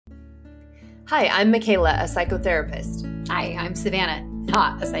Hi, I'm Michaela, a psychotherapist. Hi, I'm Savannah,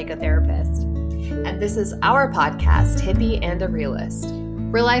 not a psychotherapist. And this is our podcast, Hippie and a Realist.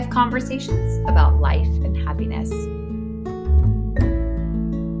 Real life conversations about life and happiness.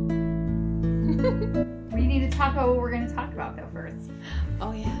 We need to talk about what we're going to talk about, though, first.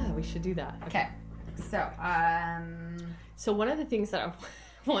 Oh, yeah, we should do that. Okay. So one of the things that I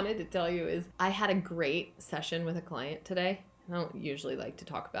wanted to tell you is I had a great session with a client today. I don't usually like to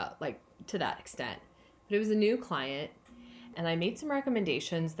talk about, to that extent. But it was a new client, and I made some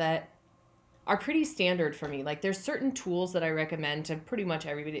recommendations that are pretty standard for me. Like, there's certain tools that I recommend to pretty much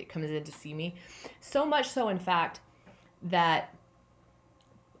everybody that comes in to see me. So much so, in fact, that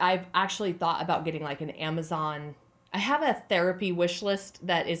I've actually thought about getting like an Amazon. I have a therapy wish list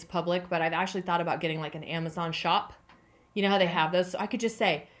that is public, but I've actually thought about getting like an Amazon shop. You know how they have those? So I could just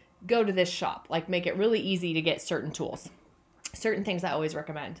say, go to this shop, like make it really easy to get certain tools, certain things I always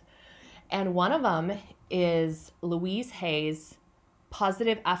recommend. And one of them is Louise Hay's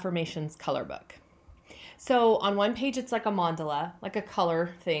Positive Affirmations color book. So on one page, it's like a mandala, like a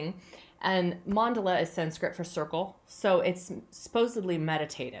color thing. And mandala is Sanskrit for circle. So it's supposedly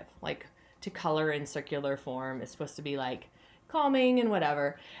meditative, like to color in circular form. It's supposed to be like calming and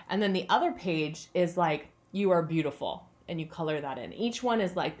whatever. And then the other page is like, you are beautiful. And you color that in. Each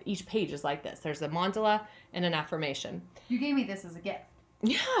page is like this. There's a mandala and an affirmation. You gave me this as a gift.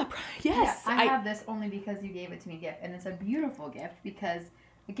 Yeah, yes. Yeah, I have this only because you gave it to me a gift. And it's a beautiful gift because,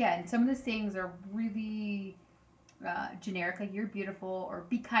 again, some of the sayings are really generic, like you're beautiful or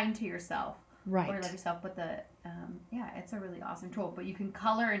be kind to yourself. Right. Or love yourself. But it's a really awesome tool. But you can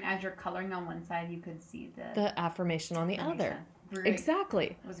color, and as you're coloring on one side, you could see the affirmation on the other. Great. Exactly.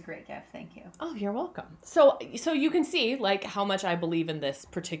 It was a great gift. Thank you. Oh, you're welcome. So you can see like how much I believe in this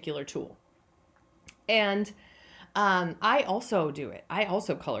particular tool. And I also do it. I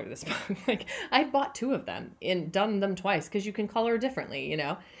also color this book. Like I've bought 2 of them and done them twice because you can color differently, you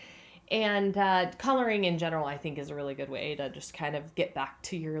know. And coloring in general, I think, is a really good way to just kind of get back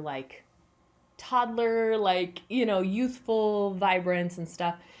to your like toddler, like, you know, youthful vibrance and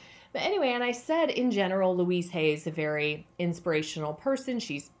stuff. But anyway, and I said in general, Louise Hay is a very inspirational person.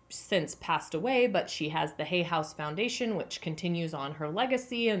 She's since passed away, but she has the Hay House Foundation, which continues on her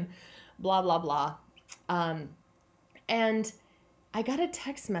legacy and blah, blah, blah. And I got a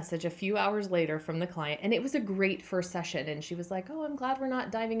text message a few hours later from the client, and it was a great first session. And she was like, oh, I'm glad we're not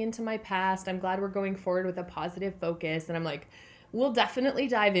diving into my past. I'm glad we're going forward with a positive focus. And I'm like, we'll definitely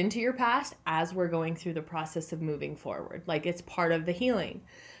dive into your past as we're going through the process of moving forward. Like it's part of the healing.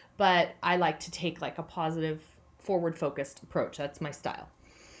 But I like to take like a positive, forward-focused approach. That's my style.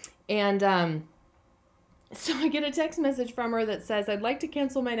 And so I get a text message from her that says, I'd like to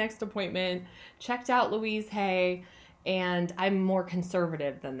cancel my next appointment. Checked out Louise Hay, and I'm more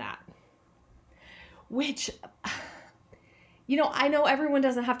conservative than that. Which, you know, I know everyone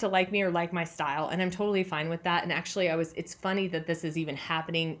doesn't have to like me or like my style, and I'm totally fine with that. And actually, it's funny that this is even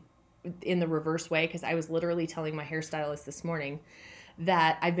happening in the reverse way, because I was literally telling my hairstylist this morning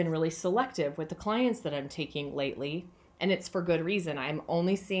that I've been really selective with the clients that I'm taking lately, and it's for good reason. I'm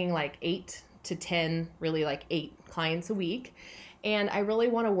only seeing like 8 to 10, really like 8 clients a week, and I really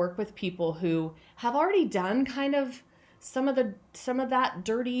want to work with people who have already done kind of some of that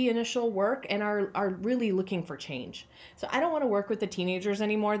dirty initial work and are really looking for change. So I don't want to work with the teenagers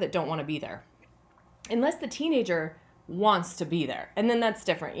anymore that don't want to be there, unless the teenager wants to be there, and then that's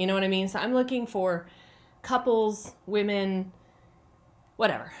different. You know what I mean? So I'm looking for couples, women,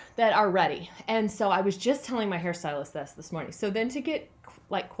 whatever, that are ready. And so I was just telling my hairstylist this morning. So then to get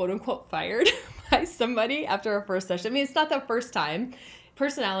like quote unquote fired by somebody after a first session, I mean, it's not the first time,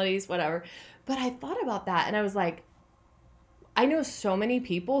 personalities, whatever. But I thought about that and I was like, I know so many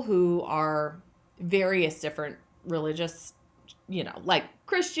people who are various different religious, you know, like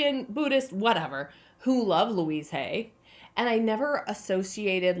Christian, Buddhist, whatever, who love Louise Hay. And I never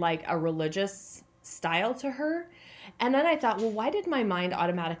associated like a religious style to her. And then I thought, well, why did my mind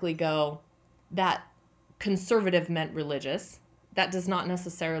automatically go that conservative meant religious? That does not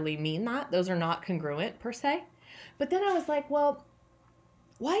necessarily mean that. Those are not congruent per se. But then I was like, well,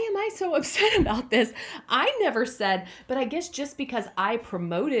 why am I so upset about this? I never said, but I guess just because I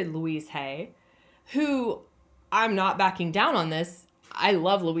promoted Louise Hay, who I'm not backing down on this. I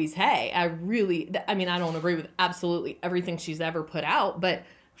love Louise Hay. I don't agree with absolutely everything she's ever put out, but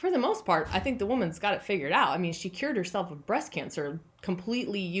for the most part, I think the woman's got it figured out. I mean, she cured herself of breast cancer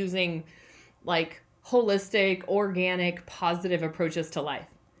completely using like holistic, organic, positive approaches to life.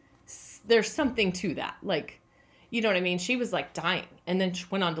 There's something to that. Like, you know what I mean? She was like dying and then she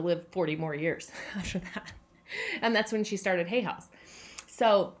went on to live 40 more years after that. And that's when she started Hay House.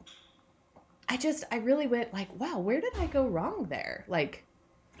 So I really went like, wow, where did I go wrong there? Like,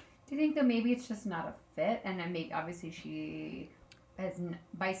 do you think that maybe it's just not a fit? And then maybe obviously she has,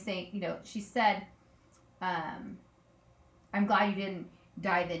 by saying, she said, I'm glad you didn't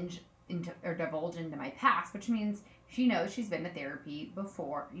dive into or divulge into my past, which means she knows she's been to therapy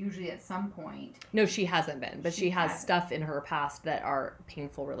before, usually at some point. No, she hasn't been, but she has stuff in her past that are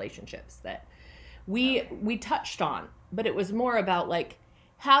painful relationships that we touched on, but it was more about like,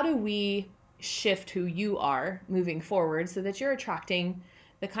 how do we shift who you are moving forward so that you're attracting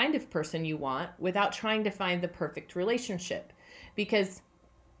the kind of person you want without trying to find the perfect relationship? Because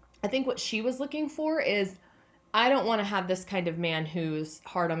I think what she was looking for is, I don't want to have this kind of man who's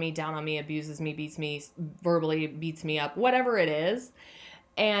hard on me, down on me, abuses me, beats me, verbally beats me up, whatever it is.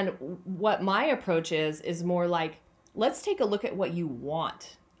 And what my approach is more like, let's take a look at what you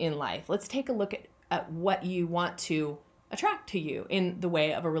want in life. Let's take a look at what you want to attract to you in the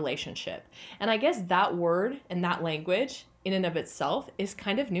way of a relationship. And I guess that word and that language in and of itself is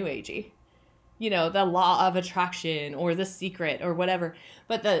kind of new agey. The law of attraction or the secret or whatever.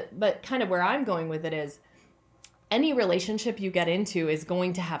 But kind of where I'm going with it is, any relationship you get into is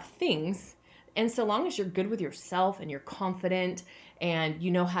going to have things. And so long as you're good with yourself and you're confident and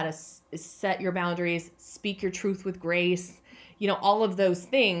you know how to set your boundaries, speak your truth with grace, all of those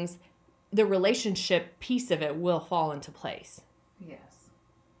things, the relationship piece of it will fall into place. Yes.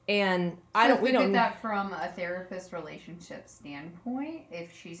 And so we don't get that from a therapist relationship standpoint.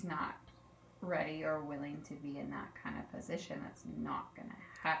 If she's not ready or willing to be in that kind of position, that's not going to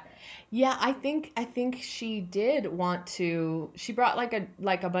happen. Yeah, I think she did want to. She brought like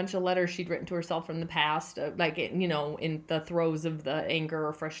a bunch of letters she'd written to herself from the past, in the throes of the anger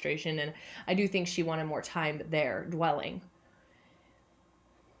or frustration, and I do think she wanted more time there dwelling.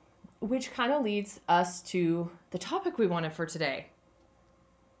 Which kind of leads us to the topic we wanted for today,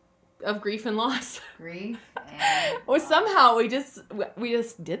 of grief and loss. Grief and well, loss. Somehow we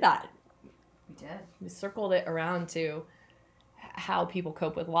just did that. We did. We circled it around to how people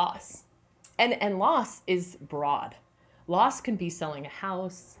cope with loss. And loss is broad. Loss can be selling a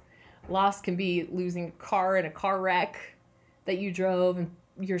house. Loss can be losing a car in a car wreck that you drove and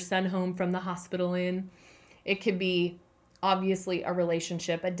you're sent home from the hospital in. It could be obviously a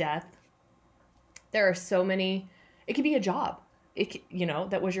relationship, a death. There are so many. It could be a job.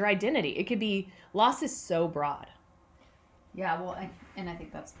 That was your identity. It could be, loss is so broad. Yeah, well, and I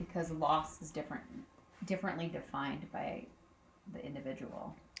think that's because loss is differently defined by the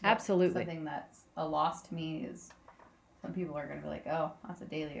individual. Absolutely. Something that's a loss to me is, some people are going to be like, oh, that's a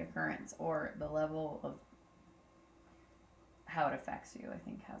daily occurrence, or the level of how it affects you, I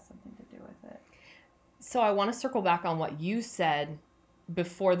think, has something to do with it. So I want to circle back on what you said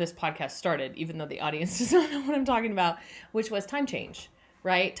before this podcast started, even though the audience does not know what I'm talking about, which was time change,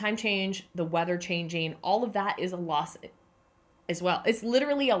 right? Time change, the weather changing, all of that is a loss as well. It's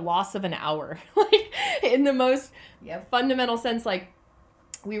literally a loss of an hour, like in the most fundamental sense. Like,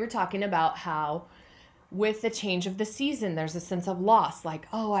 we were talking about how with the change of the season, there's a sense of loss. Like,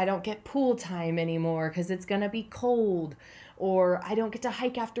 oh, I don't get pool time anymore because it's going to be cold. Or I don't get to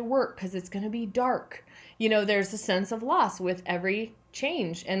hike after work because it's going to be dark. There's a sense of loss with every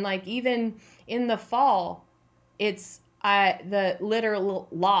change. And like, even in the fall, it's the literal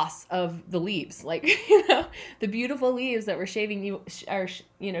loss of the leaves. Like, the beautiful leaves that were shading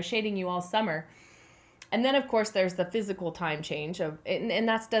you all summer. And then, of course, there's the physical time change and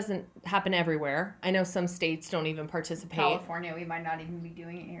that doesn't happen everywhere. I know some states don't even participate. California, we might not even be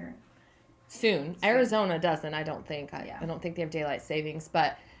doing it here. Soon. Arizona doesn't, I don't think. I don't think they have daylight savings,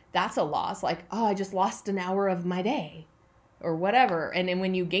 but that's a loss. Like, oh, I just lost an hour of my day or whatever. And then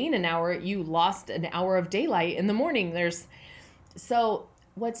when you gain an hour, you lost an hour of daylight in the morning. So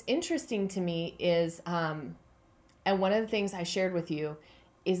what's interesting to me is, and one of the things I shared with you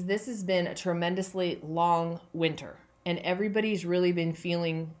is, this has been a tremendously long winter and everybody's really been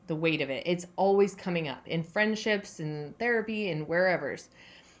feeling the weight of it. It's always coming up in friendships and therapy and wherever's.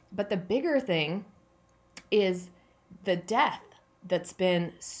 But the bigger thing is the death that's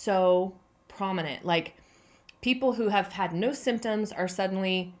been so prominent. Like, people who have had no symptoms are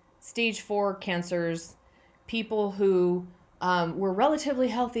suddenly stage 4 cancers. People who were relatively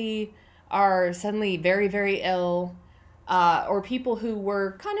healthy are suddenly very, very ill. Or people who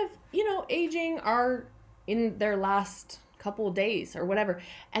were kind of, aging are in their last couple of days or whatever.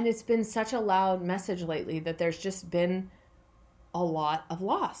 And it's been such a loud message lately that there's just been a lot of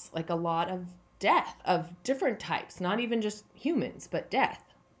loss, like a lot of death of different types, not even just humans, but death.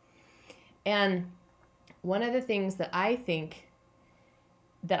 And one of the things that I think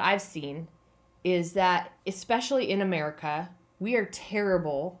that I've seen is that, especially in America, we are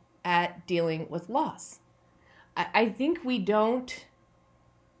terrible at dealing with loss. I think we don't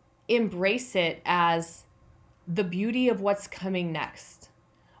embrace it as the beauty of what's coming next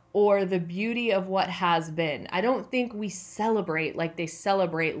or the beauty of what has been. I don't think we celebrate like they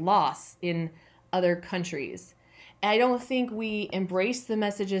celebrate loss in other countries. I don't think we embrace the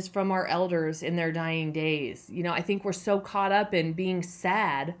messages from our elders in their dying days. You know, I think we're so caught up in being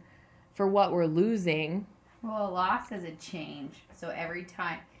sad for what we're losing. Well, a loss is a change. So every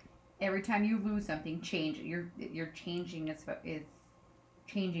time you lose something, change. You're changing is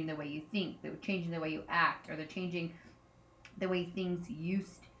changing the way you think, changing the way you act, or they're changing the way things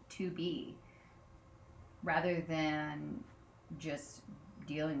used to be, rather than just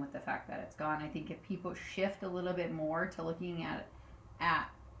dealing with the fact that it's gone. I think if people shift a little bit more to looking at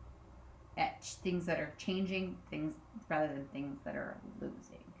things that are changing, things rather than things that are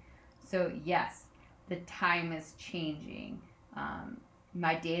losing. So yes, the time is changing.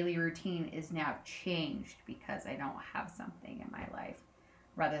 My daily routine is now changed because I don't have something in my life,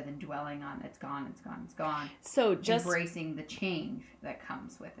 rather than dwelling on it's gone. So just embracing the change that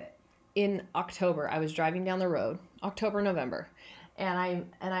comes with it. In October, I was driving down the road, October, November, and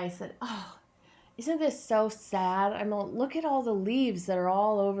I said, "Oh, isn't this so sad? I'm like, look at all the leaves that are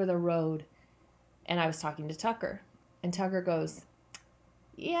all over the road." And I was talking to Tucker, and Tucker goes,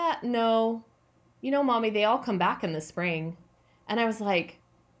 "Yeah, no, you know, Mommy, they all come back in the spring." And I was like,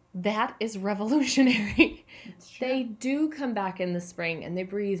 that is revolutionary. They do come back in the spring, and they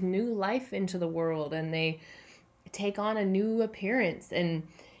breathe new life into the world, and they take on a new appearance. And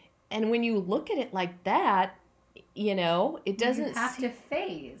when you look at it like that, you know, it doesn't you have to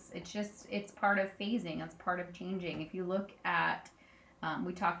phase. It's part of phasing. It's part of changing. If you look at,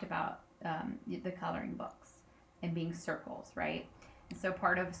 we talked about the coloring books and being circles, right? And so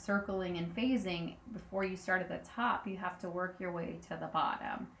part of circling and phasing, before you start at the top, you have to work your way to the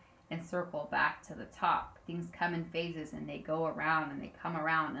bottom and circle back to the top. Things come in phases, and they go around and they come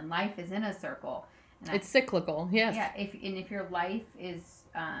around, and life is in a circle. And it's cyclical, yes. Yeah, if your life is,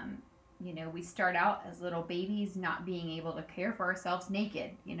 you know, we start out as little babies not being able to care for ourselves,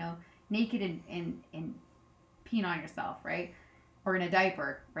 naked and peeing on yourself, right? Or in a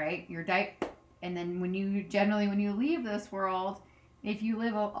diaper, right? And then when you leave this world, if you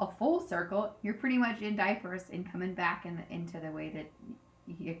live a full circle, you're pretty much in diapers and coming back into the way that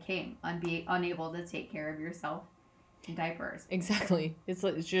you came, unable to take care of yourself in diapers. Exactly. It's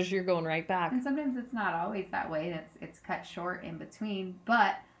just you're going right back. And sometimes it's not always that way. It's cut short in between,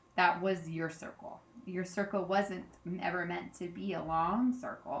 but that was your circle. Your circle wasn't ever meant to be a long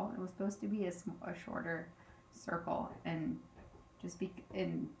circle. It was supposed to be a shorter circle, and just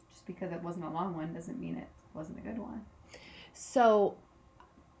because it wasn't a long one doesn't mean it wasn't a good one. So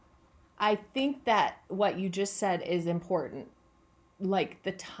I think that what you just said is important. Like,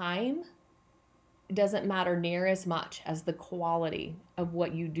 the time doesn't matter near as much as the quality of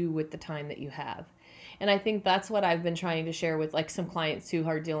what you do with the time that you have. And I think that's what I've been trying to share with like some clients who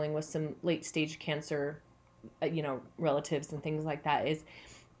are dealing with some late stage cancer, you know, relatives and things like that, is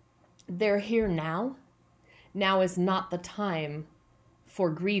they're here now. Now is not the time for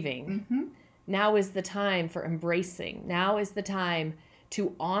grieving. Mm-hmm. Now is the time for embracing. Now is the time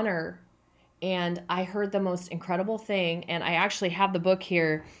to honor. And I heard the most incredible thing, and I actually have the book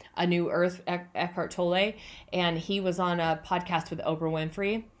here, A New Earth, Eckhart Tolle, and he was on a podcast with Oprah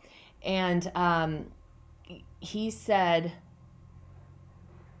Winfrey, and he said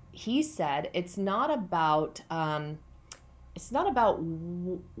it's not about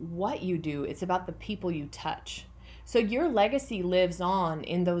what you do, it's about the people you touch. So your legacy lives on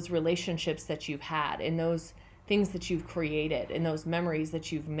in those relationships that you've had, in those things that you've created, in those memories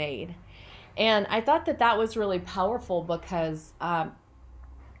that you've made. And I thought that was really powerful because I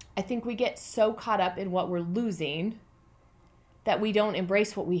think we get so caught up in what we're losing that we don't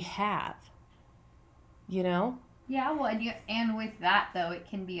embrace what we have, you know? Yeah, well, and with that, though, it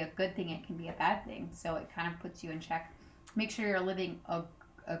can be a good thing, it can be a bad thing. So it kind of puts you in check. Make sure you're living a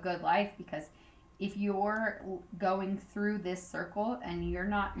good life, because if you're going through this circle and you're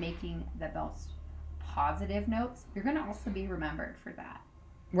not making the most positive notes, you're going to also be remembered for that.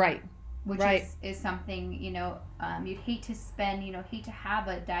 Right. Which right. is something, you know, you'd hate to have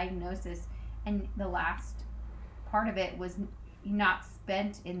a diagnosis and the last part of it was not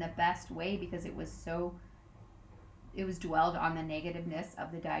spent in the best way because it was dwelled on the negativeness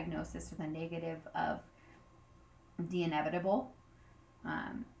of the diagnosis or the negative of the inevitable.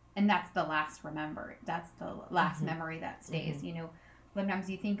 And that's the last remember. That's the last memory that stays. Mm-hmm. You know, sometimes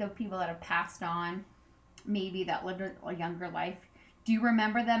you think of people that have passed on, maybe that lived a younger life. Do you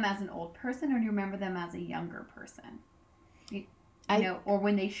remember them as an old person, or do you remember them as a younger person? Or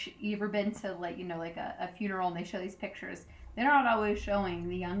when you ever been to like, like a funeral and they show these pictures, they're not always showing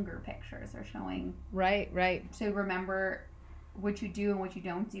the younger pictures. They're showing right. So remember what you do and what you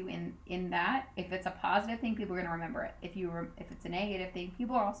don't do in that. If it's a positive thing, people are going to remember it. If it's a negative thing,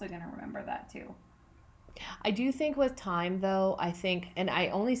 people are also going to remember that too. I do think with time, though, and I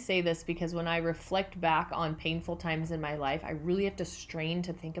only say this because when I reflect back on painful times in my life, I really have to strain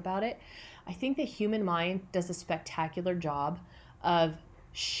to think about it. I think the human mind does a spectacular job of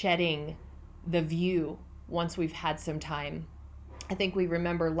shedding the view once we've had some time. I think we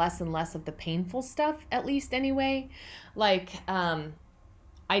remember less and less of the painful stuff, at least anyway. Like,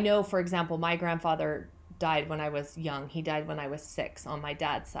 I know, for example, my grandfather died when I was young. He died when I was 6 on my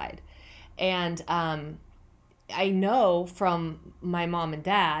dad's side. And I know from my mom and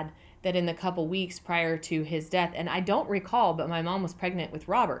dad that in the couple weeks prior to his death, and I don't recall, but my mom was pregnant with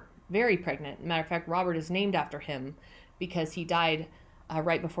Robert, very pregnant. Matter of fact, Robert is named after him because he died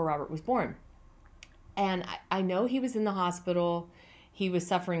right before Robert was born. And I know he was in the hospital. He was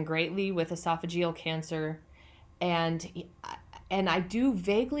suffering greatly with esophageal cancer. And I do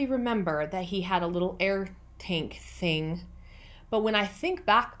vaguely remember that he had a little air tank thing. But when I think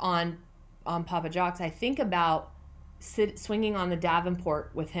back on Papa Jocks, I think about swinging on the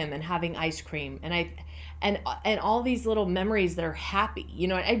Davenport with him and having ice cream. And all these little memories that are happy.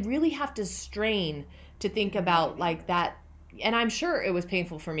 I really have to strain to think about like that. And I'm sure it was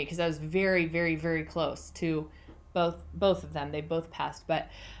painful for me because I was very, very, very close to both of them. They both passed. But,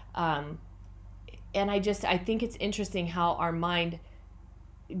 and I think it's interesting how our mind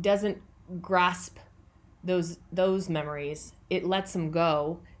doesn't grasp those memories. It lets them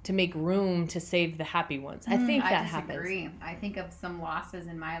go to make room to save the happy ones. I think that happens. I think of some losses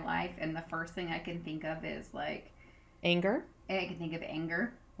in my life, and the first thing I can think of is like anger. I can think of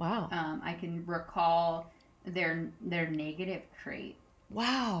anger. Wow. I can recall their negative trait.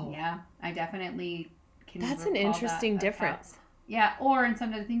 Wow. Yeah, I definitely can. That's an interesting difference. And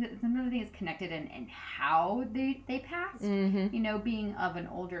sometimes I think it's connected in how they pass. Mm-hmm. Being of an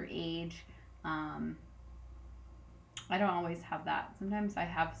older age. I don't always have that. Sometimes I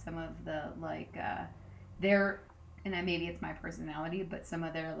have some of the maybe it's my personality, but some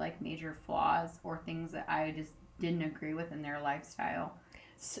of their like major flaws or things that I just didn't agree with in their lifestyle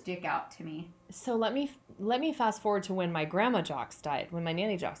stick out to me. So let me fast forward to when my grandma Jocks died, when my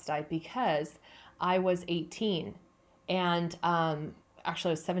nanny Jocks died, because I was 18 and actually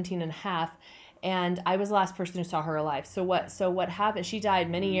I was 17 and a half, and I was the last person who saw her alive. So what happened, she died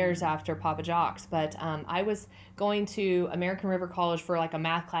many years after Papa Jocks, but I was going to American River College for like a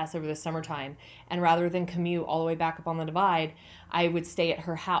math class over the summertime, and rather than commute all the way back up on the Divide, I would stay at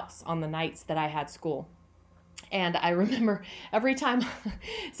her house on the nights that I had school. And I remember every time,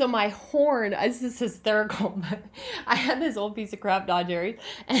 so my horn, this is hysterical, but I had this old piece of crap Dodge Aries,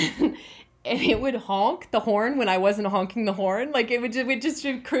 and it would honk the horn when I wasn't honking the horn. Like it would just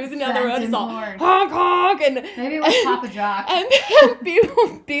be cruising down the road, just all honk, honk, and maybe it was Papa Jock. And people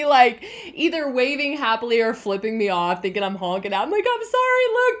would be like either waving happily or flipping me off, thinking I'm honking out. I'm like, I'm sorry,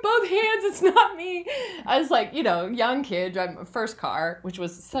 look, both hands, it's not me. I was like, young kid driving my first car, which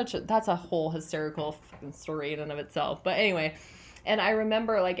was that's a whole hysterical fucking story in and of itself. But anyway, and I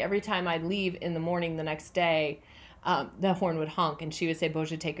remember like every time I'd leave in the morning the next day, the horn would honk and she would say,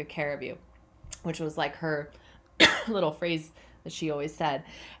 Boja, take good care of you, which was like her little phrase that she always said.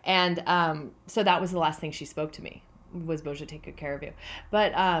 And so that was the last thing she spoke to me, was Boja, take good care of you.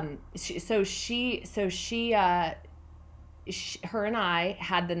 But her and I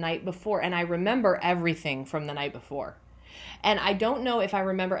had the night before, and I remember everything from the night before. And I don't know if I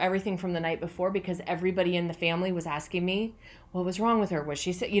remember everything from the night before because everybody in the family was asking me what was wrong with her. Was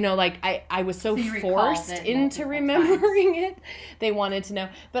she sick? I was so forced into remembering it. They wanted to know.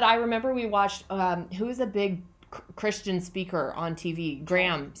 But I remember we watched, who is a big Christian speaker on TV?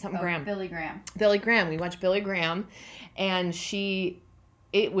 Graham. Billy Graham. Billy Graham. We watched Billy Graham. And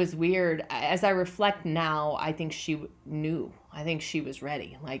it was weird. As I reflect now, I think she knew. I think she was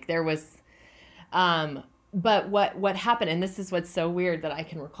ready. Like there was... But what happened, and this is what's so weird that I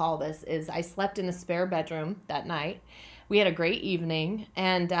can recall this, is I slept in the spare bedroom that night. We had a great evening,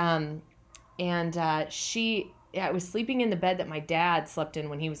 and I was sleeping in the bed that my dad slept in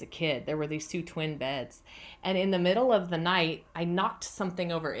when he was a kid. There were these 2 twin beds. And in the middle of the night, I knocked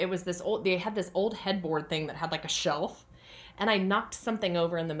something over. It was they had this old headboard thing that had like a shelf, and I knocked something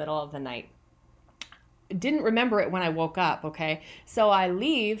over in the middle of the night. Didn't remember it when I woke up, okay? So I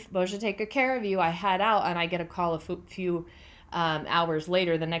leave, Boja, take good care of you. I head out, and I get a call a few hours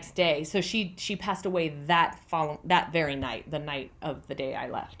later the next day. So she passed away that very night, the night of the day I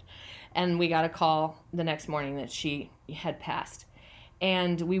left. And we got a call the next morning that she had passed.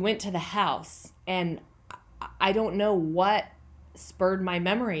 And we went to the house, and I don't know what spurred my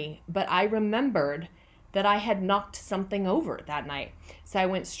memory, but I remembered that I had knocked something over that night. So I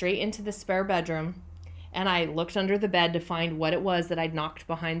went straight into the spare bedroom, and I looked under the bed to find what it was that I'd knocked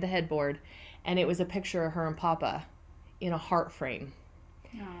behind the headboard, and it was a picture of her and Papa in a heart frame.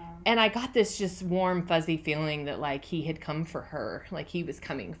 Aww. And I got this just warm, fuzzy feeling that, like, he had come for her, like he was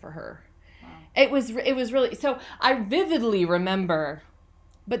coming for her. Wow. It was really, so I vividly remember,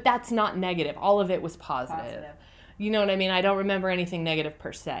 but that's not negative. All of it was positive. You know what I mean? I don't remember anything negative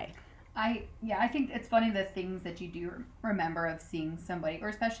per se. I think it's funny the things that you do remember of seeing somebody, or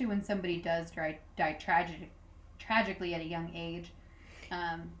especially when somebody does die tragically at a young age.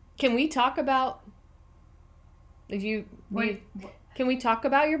 Can we talk about can we talk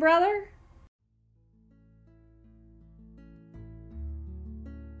about your brother?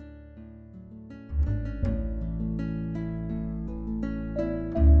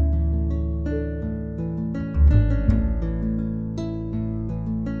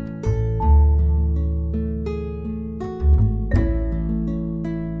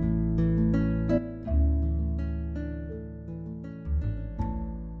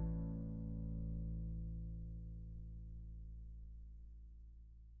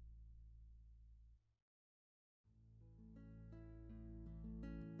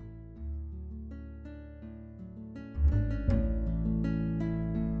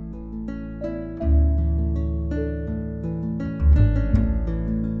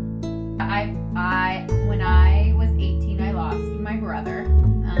 When I was 18, I lost my brother,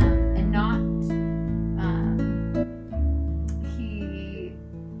 and not, he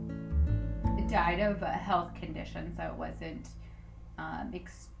died of a health condition, so it wasn't,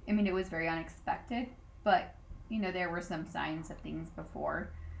 it was very unexpected, but, there were some signs of things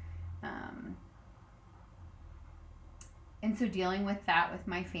before, and so dealing with that with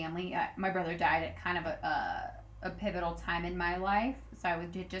my family, my brother died at kind of a pivotal time in my life. So I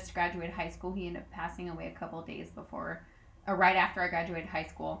would just graduate high school. He ended up passing away a couple of days before, or right after I graduated high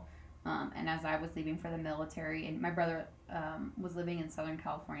school. And as I was leaving for the military, and my brother was living in Southern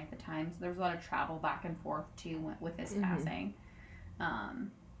California at the time, so there was a lot of travel back and forth too with his passing.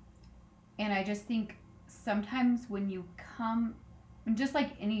 And I just think sometimes when you come, just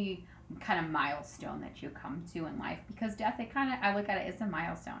like any kind of milestone that you come to in life, because death, I look at it as a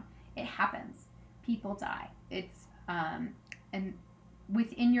milestone. It happens. People die. It's and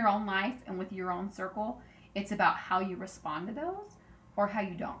within your own life and with your own circle, it's about how you respond to those or how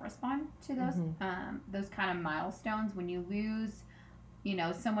you don't respond to those kind of milestones. When you lose,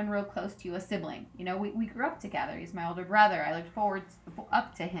 someone real close to you, a sibling. We grew up together. He's my older brother. I looked forward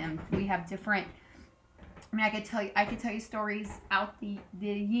up to him. We have different. I could tell you stories out the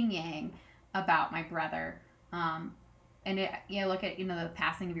yin yang about my brother. And look at, the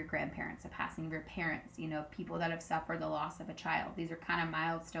passing of your grandparents, the passing of your parents, people that have suffered the loss of a child. These are kind of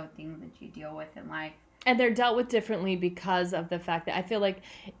milestone things that you deal with in life. And they're dealt with differently because of the fact that I feel like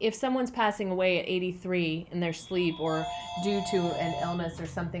if someone's passing away at 83 in their sleep or due to an illness or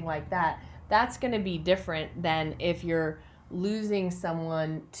something like that, that's going to be different than if you're losing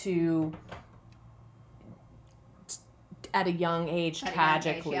someone at a young age,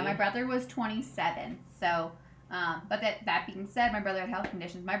 tragically. Yeah, my brother was 27, so... but that being said, my brother had health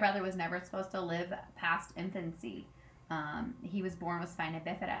conditions. My brother was never supposed to live past infancy. He was born with spina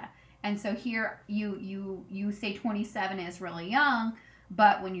bifida. And so here you say 27 is really young,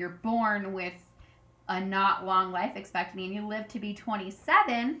 but when you're born with a not long life expectancy and you live to be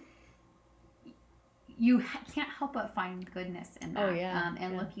 27, you can't help but find goodness in that. Oh, yeah.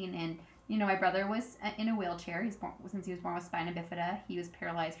 Looking in... my brother was in a wheelchair. Since he was born with spina bifida, he was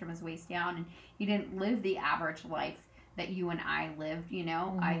paralyzed from his waist down, and he didn't live the average life that you and I lived.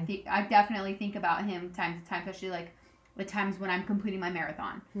 I definitely think about him time to time, especially like the times when I'm completing my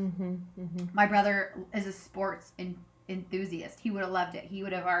marathon. My brother is a sports enthusiast. He would have loved it. He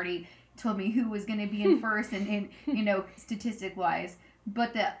would have already told me who was going to be in first, and statistic wise.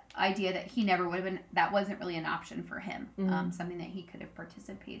 But the idea that he never would have been, that wasn't really an option for him. Something that he could have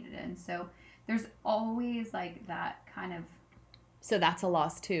participated in. So there's always like that kind of... So that's a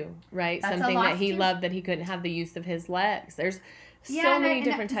loss too, right? Something that he loved that he couldn't have the use of his legs. There's so many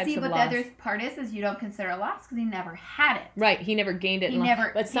different types of loss. But the other part is you don't consider a loss because he never had it. Right. He never gained it.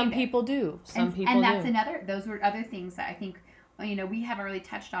 But some people do. And that's those were other things that I think... we haven't really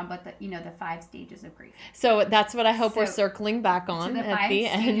touched on, but the 5 stages of grief. So that's what I hope we're circling back on at the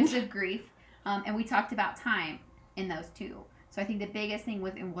end. 5 stages of grief. And we talked about time in those too. So I think the biggest thing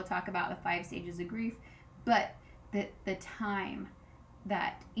and we'll talk about the 5 stages of grief, but the time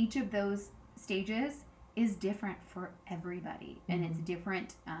that each of those stages is different for everybody, and it's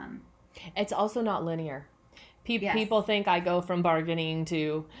different. It's also not linear. Yes. People think I go from bargaining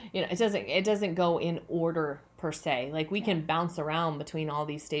to, it doesn't go in order per se. Like we can bounce around between all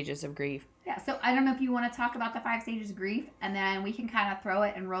these stages of grief. Yeah, so I don't know if you want to talk about the 5 stages of grief, and then we can kind of throw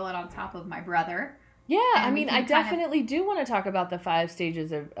it and roll it on top of my brother. Yeah, And I we mean, can I kind of- definitely do want to talk about the 5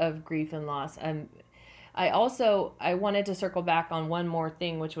 stages of grief and loss. I wanted to circle back on one more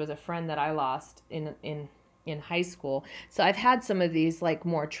thing, which was a friend that I lost in high school. So I've had some of these like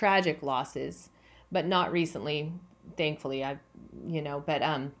more tragic losses, but not recently, thankfully. But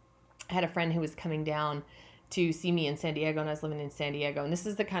I had a friend who was coming down to see me in San Diego, and I was living in San Diego. And this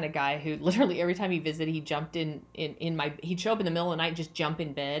is the kind of guy who literally every time he visited, he jumped he'd show up in the middle of the night, just jump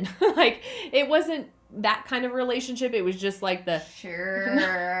in bed. Like it wasn't that kind of relationship. It was just like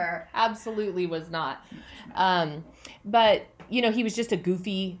Sure. absolutely was not. But he was just a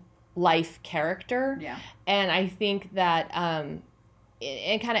goofy life character. Yeah. And I think that, and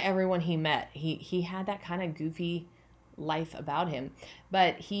kind of everyone he met, he had that kind of goofy life about him.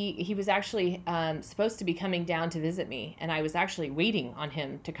 But he was actually supposed to be coming down to visit me, and I was actually waiting on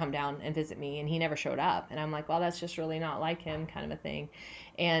him to come down and visit me, and he never showed up. And I'm like, well, that's just really not like him, kind of a thing.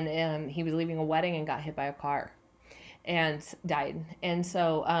 And he was leaving a wedding and got hit by a car and died. And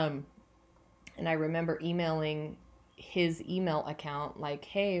so and I remember emailing his email account like,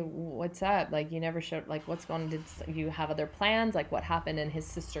 hey, what's up? Like, you never showed, like, what's going on? Did you have other plans? Like, what happened? And his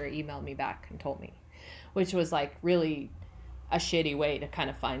sister emailed me back and told me, which was like really a shitty way to kind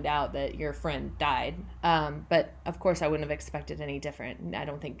of find out that your friend died. But of course I wouldn't have expected any different. I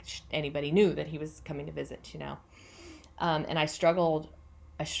don't think anybody knew that he was coming to visit, and I struggled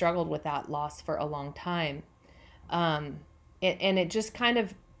with that loss for a long time. And it just kind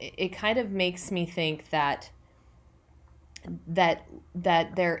of makes me think that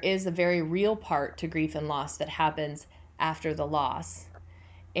there is a very real part to grief and loss that happens after the loss.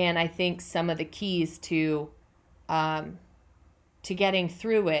 And I think some of the keys to getting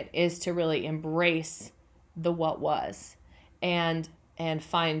through it is to really embrace the what was and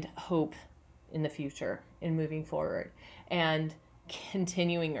find hope in the future and moving forward and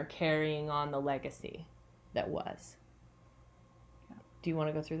continuing or carrying on the legacy that was. Do you want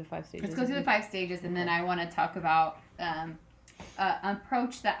to go through the 5 stages? Let's go through the 5 stages, and then I want to talk about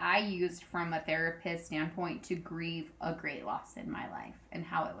approach that I used from a therapist standpoint to grieve a great loss in my life and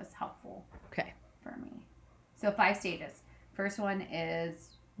how it was helpful for me. So 5 stages. First one is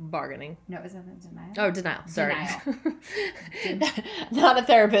bargaining. No, is it denial? Oh, denial. Sorry. Denial. Not a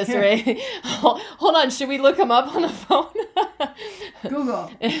therapist, right? Hold on. Should we look him up on the phone?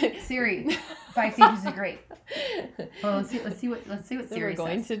 Google. Siri. 5 stages of grief. Well, let's see what So Siri we're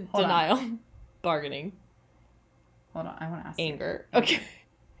going says. to Hold denial, on. bargaining, Hold on. I want to ask anger. Okay.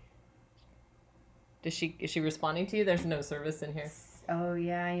 Is she responding to you? There's no service in here. Oh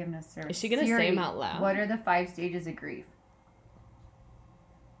yeah, I have no service. Is she gonna say them out loud? What are the 5 stages of grief?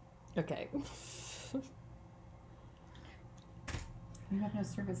 Okay. You have no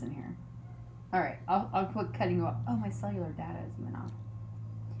service in here. All right, I'll quit cutting you off. Oh, my cellular data is even off.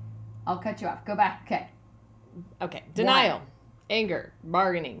 I'll cut you off. Go back. Okay. Okay. Denial, anger,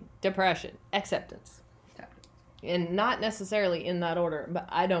 bargaining, depression, acceptance. And not necessarily in that order, but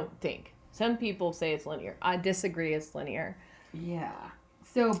I don't think. Some people say it's linear. I disagree it's linear. Yeah.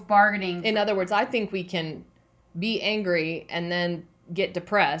 So bargaining. In other words, I think we can be angry and then get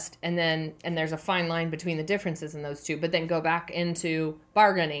depressed, and there's a fine line between the differences in those two, but then go back into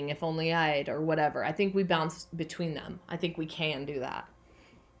bargaining, if only I'd, or whatever. I think we bounce between them. I think we can do that.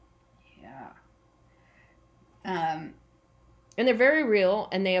 Yeah. And they're very real,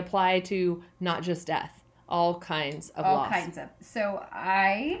 and they apply to not just death, all kinds of loss. All kinds of. So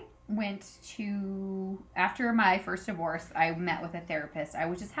I went to, after my first divorce, I met with a therapist. I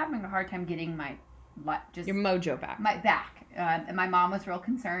was just having a hard time getting your mojo back. My back. And my mom was real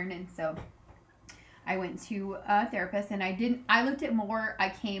concerned, and so I went to a therapist, and I looked at more, I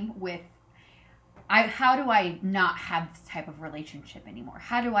came with, how do I not have this type of relationship anymore?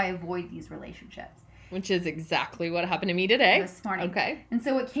 How do I avoid these relationships? Which is exactly what happened to me today. This morning. Okay. And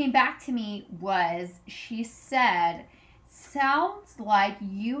so what came back to me was, she said, sounds like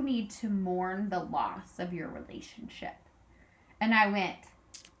you need to mourn the loss of your relationship. And I went,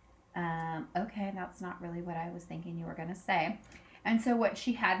 okay, that's not really what I was thinking you were going to say. And so what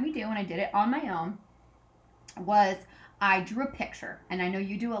she had me do, and I did it on my own, was I drew a picture. And I know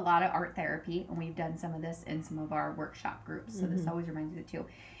you do a lot of art therapy, and we've done some of this in some of our workshop groups. So this always reminds me of it too.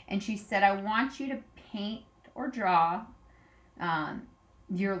 And she said, I want you to paint or draw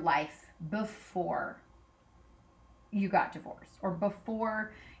your life before you got divorced, or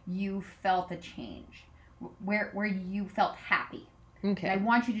before you felt a change. where you felt happy. Okay. And I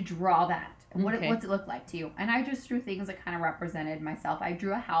want you to draw that. And Okay. what's it look like to you? And I just drew things that kind of represented myself. I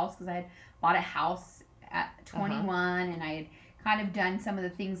drew a house because I had bought a house at 21, and I had kind of done some of the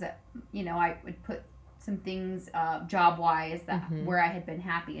things that, you know, I would put some things job wise that where I had been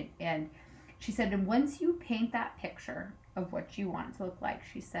happy. And she said, and once you paint that picture of what you want it to look like,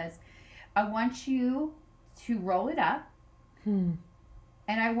 she says, I want you to roll it up, and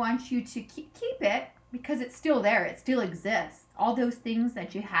I want you to keep it, because it's still there. It still exists. All those things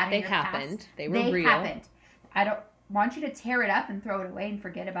that you had in your happened. past, They were real. Happened. I don't want you to tear it up and throw it away and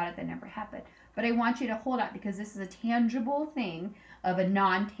forget about it that never happened. But I want you to hold it, because this is a tangible thing of a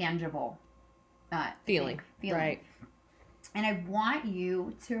non-tangible feeling. Right. And I want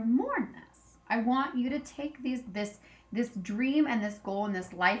you to mourn this. I want you to take this dream and this goal and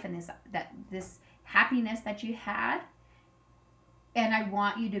this life and this happiness that you had, and I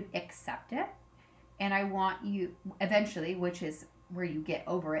want you to accept it. And I want you eventually, which is where you get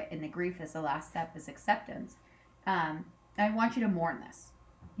over it, and the grief is the last step, is acceptance. I want you to mourn this.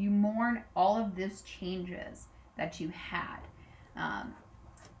 You mourn all of these changes that you had.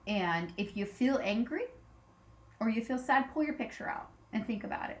 And if you feel angry or you feel sad, pull your picture out and think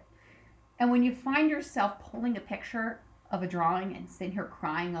about it. And when you find yourself pulling a picture of a drawing and sitting here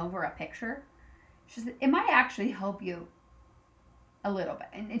crying over a picture, she said, it might actually help you a little bit.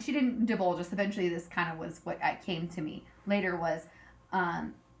 And she didn't divulge us. Eventually, this kind of was what came to me later was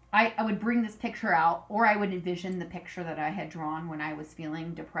I would bring this picture out, or I would envision the picture that I had drawn when I was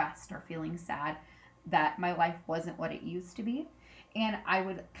feeling depressed or feeling sad, that my life wasn't what it used to be. And I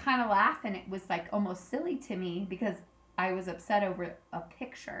would kind of laugh, and it was like almost silly to me, because I was upset over a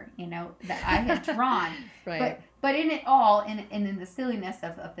picture, you know, that I had drawn. Right. But in it all, and in the silliness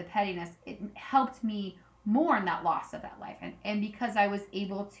of the pettiness, it helped me mourn that loss of that life. And because I was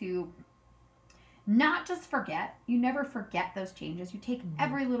able to not just forget, you never forget those changes. You take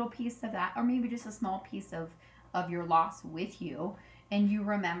every little piece of that, or maybe just a small piece of your loss with you, and you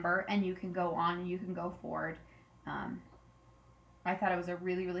remember, and you can go on and you can go forward. I thought it was a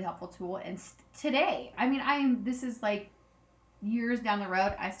really, really helpful tool. And today, I mean, this is like years down the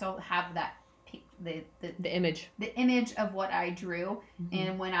road, I still have that the image of what I drew.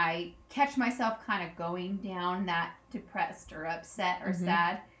 And when I catch myself kind of going down that depressed or upset or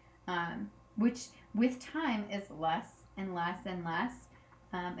sad, which with time is less and less and less,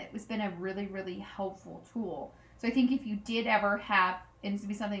 it's been a really, really helpful tool. So I think if you did ever have, and this would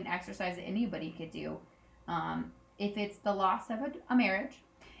be something, an exercise that anybody could do, if it's the loss of a marriage,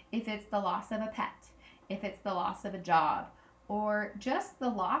 if it's the loss of a pet, if it's the loss of a job, or just the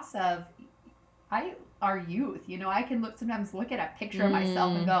loss of our youth, you know, I can sometimes look at a picture of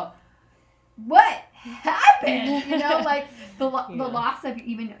myself and go, what happened? You know, like the loss of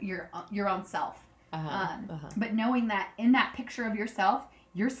even your own self. But knowing that in that picture of yourself,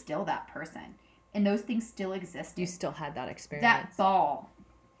 you're still that person, and those things still exist. You still had that experience. That ball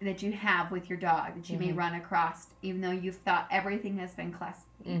that you have with your dog that you may run across, even though you've thought everything has been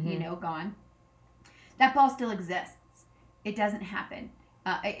you know, gone. That ball still exists. It doesn't happen.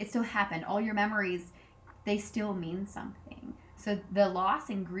 It still happened. All your memories, they still mean something. So the loss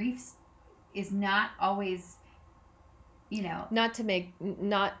and grief is not always, you know. Not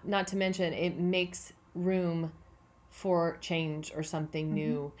to mention, it makes room for change or something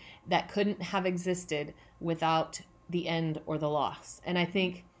new that couldn't have existed without the end or the loss. And I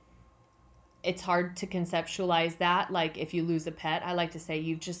think it's hard to conceptualize that. Like if you lose a pet, I like to say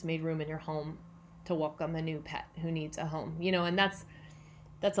you've just made room in your home to welcome a new pet who needs a home, you know, and that's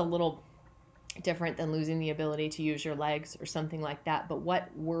a little different than losing the ability to use your legs or something like that. But what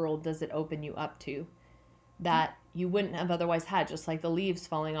world does it open you up to that you wouldn't have otherwise had? Just like the leaves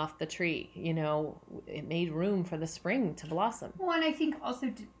falling off the tree, you know, it made room for the spring to blossom. Well, and I think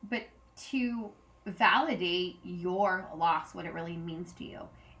also, to validate your loss, what it really means to you.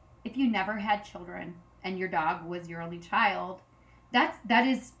 If you never had children and your dog was your only child, that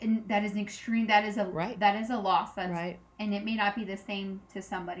is an extreme. That is a loss. That's right. And it may not be the same to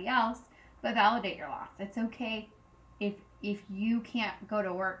somebody else, but validate your loss. It's okay if you can't go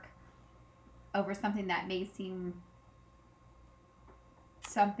to work over something that may seem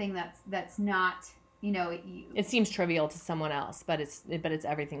something that's not, you know, it seems trivial to someone else, but it's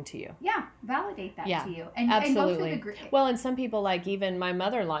everything to you. Yeah, validate that to you. And absolutely. And go through well, and some people, like even my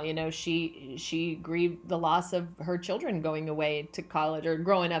mother-in-law, you know, she grieved the loss of her children going away to college or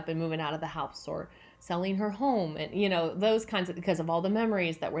growing up and moving out of the house or selling her home, and you know, those kinds of, because of all the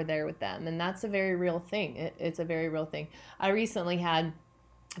memories that were there with them. And that's a very real thing. It's a very real thing. I recently had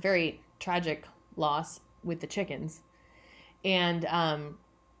a very tragic loss with the chickens, and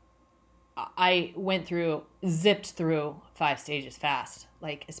I zipped through 5 stages fast,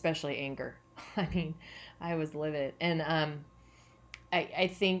 like especially anger. I mean, I was livid. And I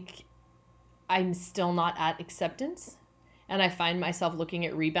think I'm still not at acceptance. And I find myself looking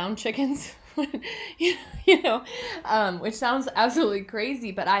at rebound chickens, which sounds absolutely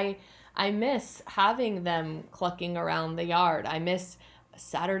crazy, but I miss having them clucking around the yard. I miss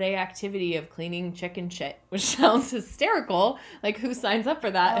Saturday activity of cleaning chicken shit, which sounds hysterical. Like, who signs up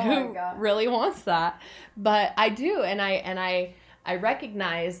for that? Oh my Who God. really wants that? But I do, and I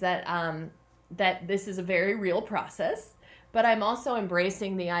recognize that that this is a very real process. But I'm also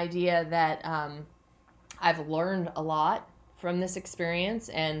embracing the idea that I've learned a lot from this experience,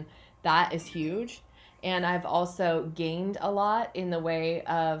 and that is huge. And I've also gained a lot in the way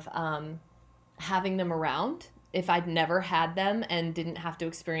of having them around. If I'd never had them and didn't have to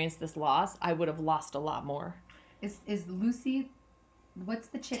experience this loss, I would have lost a lot more. Is Lucy? What's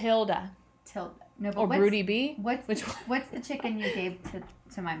the chicken? Tilda. No, but Or Broody B? What's Which one? what's the chicken you gave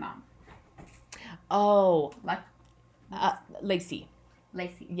to my mom? Oh, Luck, Lacey.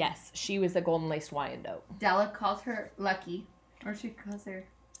 Lacey. Yes, she was a golden laced Wyandotte. Della calls her Lucky, or she calls her.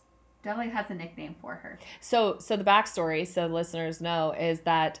 Della has a nickname for her. So the backstory, so listeners know, is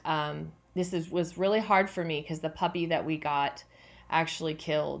that was really hard for me because the puppy that we got actually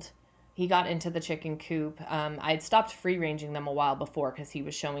killed. He got into the chicken coop. I had stopped free ranging them a while before because he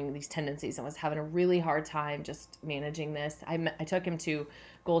was showing these tendencies and was having a really hard time just managing this. I took him to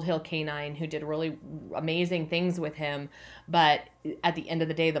Gold Hill Canine, who did really amazing things with him. But at the end of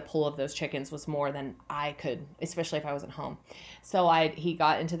the day, the pull of those chickens was more than I could, especially if I wasn't home. So he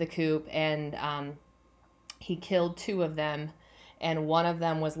got into the coop and he killed 2 of them. And one of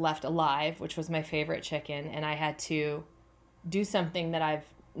them was left alive, which was my favorite chicken. And I had to do something that I've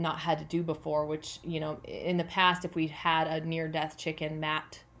not had to do before, which, in the past, if we'd had a near-death chicken,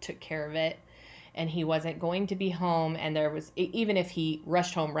 Matt took care of it. And he wasn't going to be home. And even if he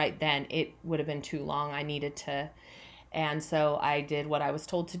rushed home right then, it would have been too long. I needed to. And so I did what I was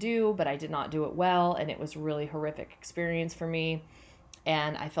told to do, but I did not do it well. And it was a really horrific experience for me.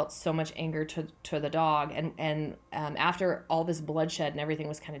 And I felt so much anger to the dog. And after all this bloodshed and everything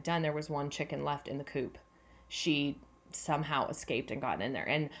was kind of done, there was one chicken left in the coop. She somehow escaped and gotten in there.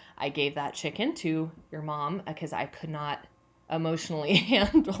 And I gave that chicken to your mom because I could not emotionally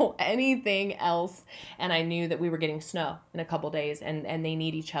handle anything else. And I knew that we were getting snow in a couple days, and they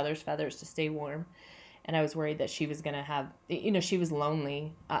need each other's feathers to stay warm. And I was worried that she was going to have, she was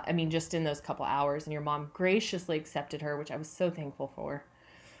lonely. Just in those couple hours. And your mom graciously accepted her, which I was so thankful for.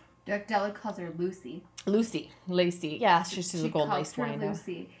 Della calls her Lucy. Lacey. Yeah, she's a golden laced Wyandotte.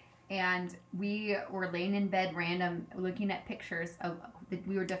 Lucy. And we were laying in bed random looking at pictures of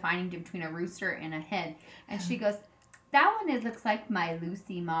we were defining between a rooster and a hen. And she goes, "That one looks like my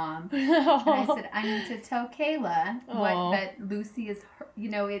Lucy mom." And I said, "I need to tell Kayla that Lucy is her,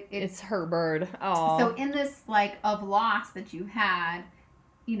 it's her bird." Aww. So in this of loss that you had,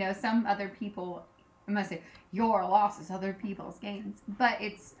 some other people, I must say, your loss is other people's gains, but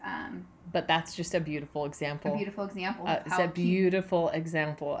it's but that's just a beautiful example. It's a beautiful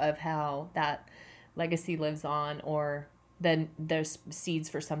example of how that legacy lives on, or then there's seeds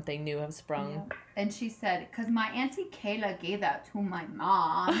for something new have sprung. Yeah. And she said, because my Auntie Kayla gave that to my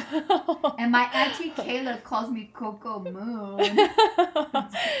mom. And my Auntie Kayla calls me Coco Moon.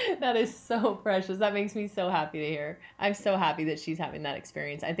 That is so precious. That makes me so happy to hear. I'm so happy that she's having that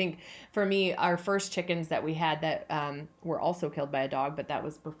experience. I think for me, our first chickens that we had that were also killed by a dog, but that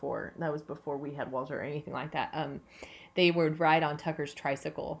was before we had Walter or anything like that. They would ride on Tucker's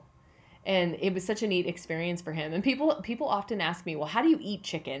tricycle. And it was such a neat experience for him. And people often ask me, well, how do you eat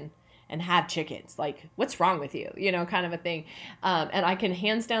chicken and have chickens? Like, what's wrong with you? Kind of a thing. And I can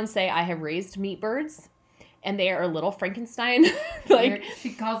hands down say I have raised meat birds, and they are a little Frankenstein.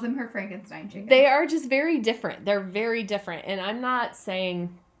 She calls them her Frankenstein chicken. They are just very different. They're very different. And I'm not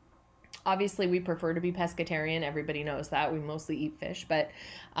saying, obviously we prefer to be pescatarian. Everybody knows that. We mostly eat fish. But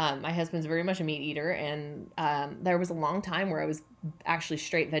my husband's very much a meat eater. And there was a long time where I was actually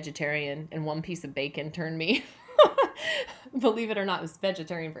straight vegetarian, and one piece of bacon turned me. Believe it or not, I was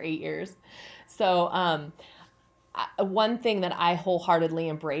vegetarian for 8 years. So one thing that I wholeheartedly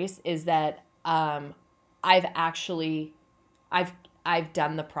embrace is that I've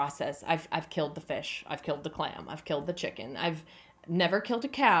done the process. I've killed the fish. I've killed the clam. I've killed the chicken. I've never killed a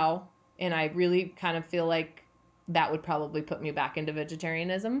cow. And I really kind of feel like that would probably put me back into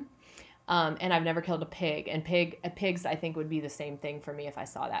vegetarianism. And I've never killed a pig. And pigs, I think, would be the same thing for me if I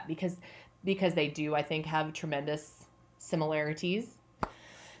saw that. Because they do, I think, have tremendous similarities.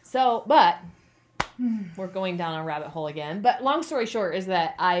 So, but we're going down a rabbit hole again. But long story short is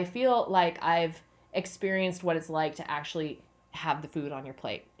that I feel like I've experienced what it's like to actually have the food on your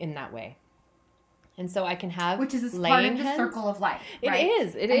plate in that way. And so I can have which is part of the circle of life. Right?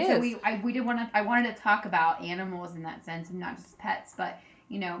 It is. So we did I wanted to talk about animals in that sense, and not just pets, but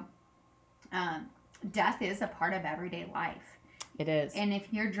death is a part of everyday life. It is. And if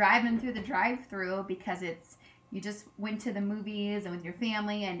you're driving through the drive-through because you just went to the movies and with your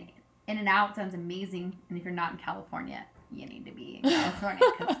family, and In-N-Out sounds amazing, and if you're not in California, you need to be in California,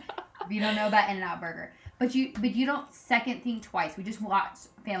 because if you don't know about In-N-Out Burger. But you don't second think twice. We just watched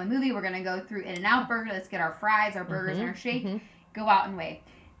a family movie. We're going to go through In-N-Out Burger. Let's get our fries, our burgers, and our shake. Go out and wait.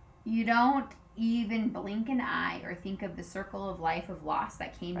 You don't even blink an eye or think of the circle of life of loss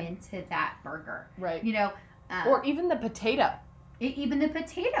that came into that burger. Right. Or even the potato. Even the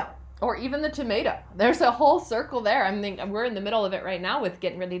potato. Or even the tomato. There's a whole circle there. We're in the middle of it right now with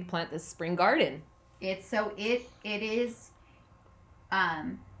getting ready to plant this spring garden. It is,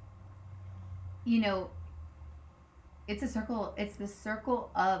 it's a circle. It's the circle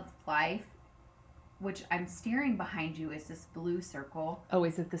of life, which I'm staring behind you is this blue circle. Oh,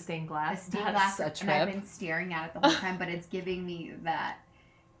 is it the stained glass? The stained glass, and I've been staring at it the whole time, but it's giving me that.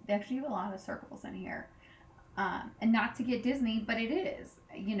 They actually have a lot of circles in here. And not to get Disney, but it is.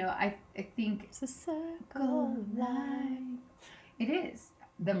 I think it's a circle of life. It is.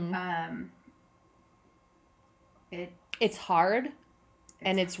 It's hard,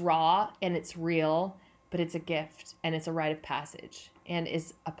 and it's raw, and it's real, but it's a gift, and it's a rite of passage, and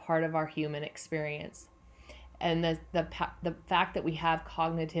is a part of our human experience. And the fact that we have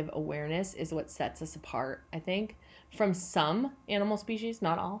cognitive awareness is what sets us apart, I think, from some animal species,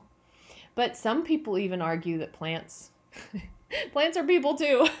 not all. But some people even argue that plants are people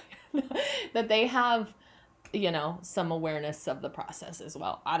too, that they have, some awareness of the process as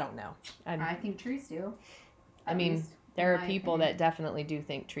well. I don't know. I think trees do. I mean, there are people that definitely do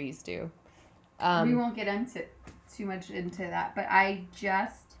think trees do. We won't get into too much into that, but I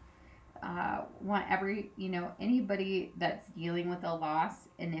just want anybody that's dealing with a loss,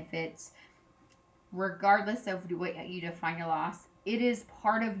 and if it's regardless of the way you define your loss, it is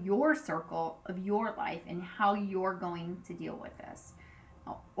part of your circle of your life and how you're going to deal with this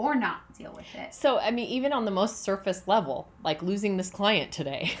or not deal with it. So, even on the most surface level, like losing this client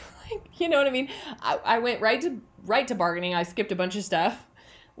today, you know what I mean? I went right to bargaining. I skipped a bunch of stuff.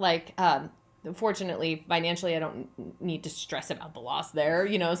 Fortunately, financially, I don't need to stress about the loss there,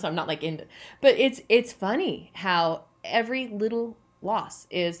 so I'm not into, but it's funny how every little loss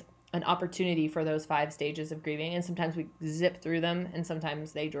is an opportunity for those 5 stages of grieving, and sometimes we zip through them, and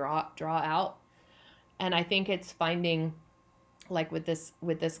sometimes they draw out. And I think it's finding, like with this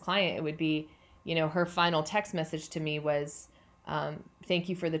client, it would be, her final text message to me was, "Thank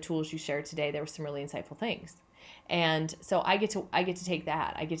you for the tools you shared today. There were some really insightful things." And so I get to take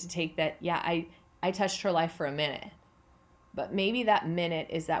that. I get to take that. Yeah, I touched her life for a minute, but maybe that minute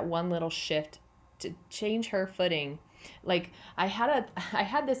is that one little shift to change her footing. Like I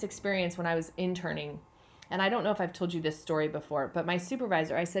had this experience when I was interning, and I don't know if I've told you this story before, but my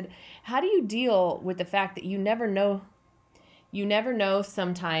supervisor, I said, "How do you deal with the fact that you never know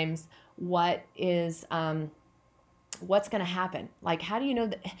sometimes what is what's going to happen? Like how do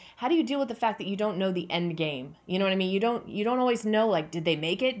you deal with the fact that you don't know the end game? You know what I mean? You don't always know, like, did they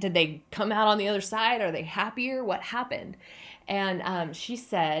make it? Did they come out on the other side? Are they happier? What happened?" And she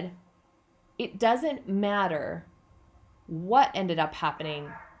said, "It doesn't matter what ended up happening.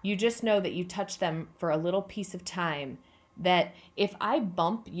 You just know that you touched them for a little piece of time, that if I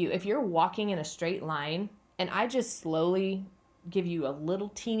bump you, if you're walking in a straight line and I just slowly give you a little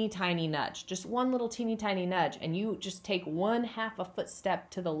teeny tiny nudge, just one little teeny tiny nudge, and you just take 1/2 a footstep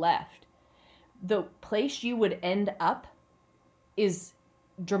to the left, the place you would end up is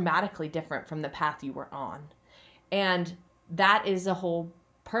dramatically different from the path you were on." And that is a whole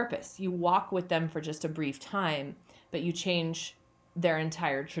purpose. You walk with them for just a brief time, but you change their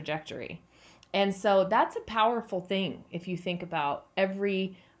entire trajectory. And so that's a powerful thing. If you think about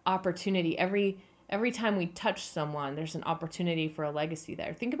every opportunity, every time we touch someone, there's an opportunity for a legacy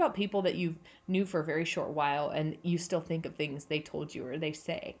there. Think about people that you knew for a very short while and you still think of things they told you or they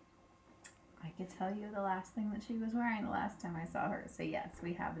say. I could tell you the last thing that she was wearing the last time I saw her. So yes,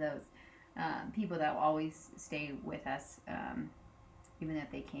 we have those people that will always stay with us, even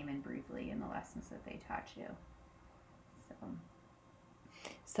if they came in briefly, and the lessons that they taught you.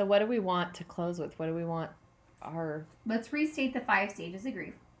 So what do we want to close with? What do we want our... Let's restate the 5 stages of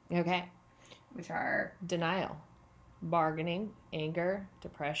grief. Okay. Which are... Denial, bargaining, anger,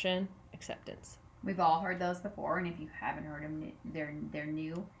 depression, acceptance. We've all heard those before, and if you haven't heard them, they're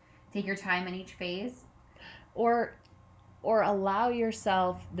new. Take your time in each phase. Or allow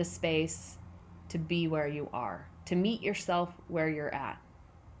yourself the space to be where you are, to meet yourself where you're at.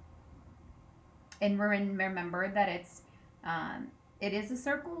 And remember that it is a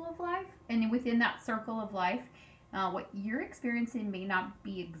circle of life, and within that circle of life, what you're experiencing may not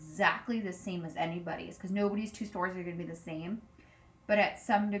be exactly the same as anybody's, because nobody's two stories are going to be the same. But at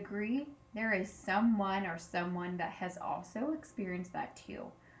some degree, there is someone that has also experienced that too.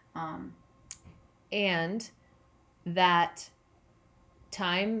 And that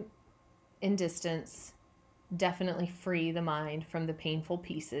time and distance definitely free the mind from the painful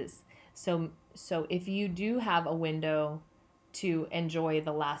pieces. So if you do have a window to enjoy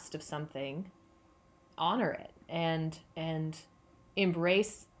the last of something, honor it and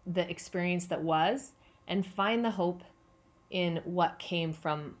embrace the experience that was, and find the hope in what came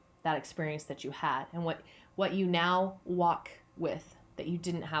from that experience that you had, and what you now walk with that you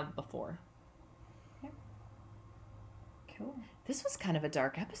didn't have before. Yep. Cool. This was kind of a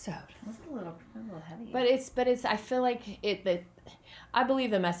dark episode. It was a little heavy. But it's I feel like I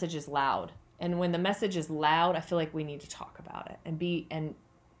believe the message is loud. And when the message is loud, I feel like we need to talk about it and be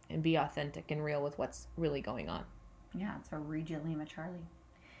authentic and real with what's really going on. Yeah, it's a Regent Lima Charlie.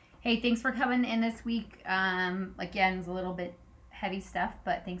 Hey, thanks for coming in this week. Again, it's a little bit heavy stuff,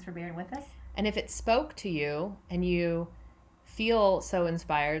 but thanks for bearing with us. And if it spoke to you and you feel so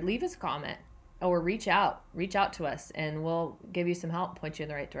inspired, leave us a comment or reach out to us, and we'll give you some help, point you in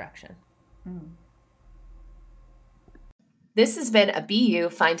the right direction. This has been a Be You,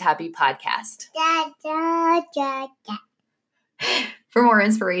 Find Happy podcast. For more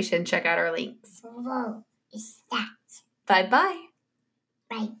inspiration, check out our links. Bye-bye.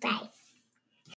 Bye-bye.